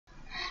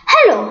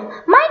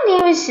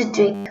is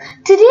Rithwik.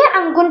 Today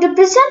I'm going to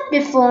present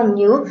before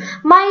you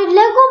my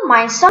Lego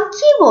Mindstorm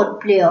keyboard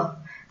player,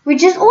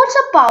 which is also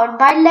powered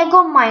by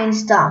Lego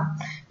Mindstorm.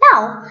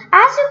 Now,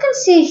 as you can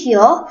see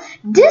here,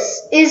 this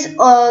is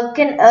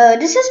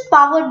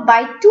powered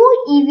by two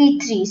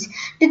EV3s.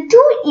 The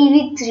two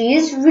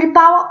EV3s will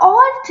power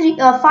all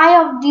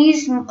five of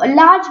these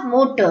large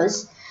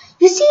motors.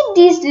 You see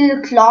these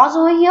little claws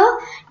over here?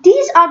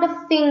 These are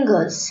the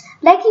fingers,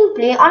 like you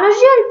play on a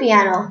real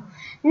piano.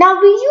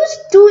 Now we use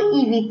two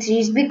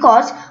EV3s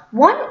because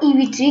one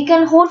EV3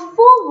 can hold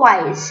 4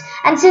 wires,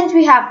 and since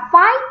we have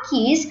 5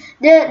 keys,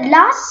 the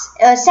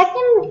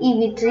second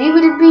EV3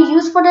 will be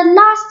used for the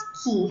last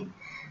key.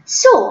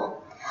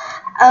 So,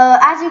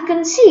 as you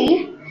can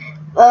see,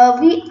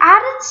 we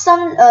added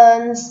some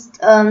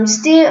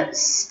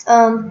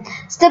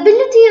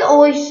stability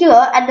over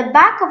here at the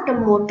back of the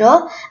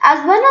motor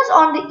as well as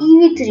on the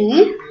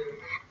EV3,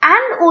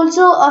 and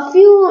also a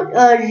few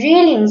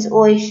railings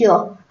over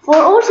here for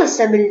also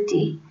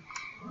stability.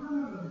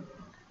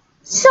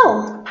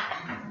 So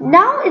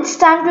now it's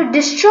time to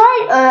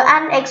destroy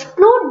and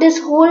explode this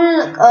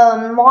whole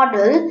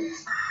model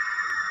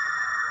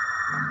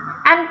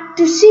and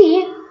to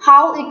see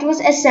how it was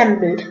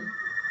assembled.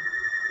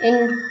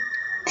 In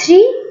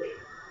 3,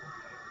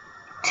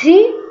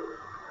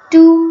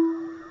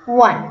 2,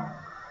 1.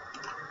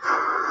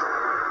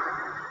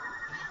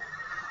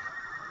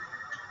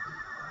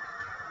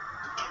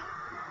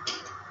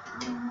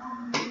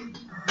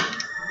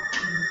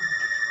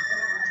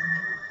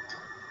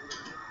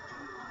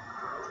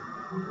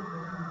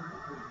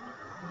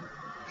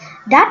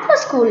 That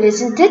was cool,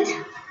 isn't it?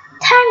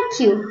 Thank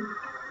you.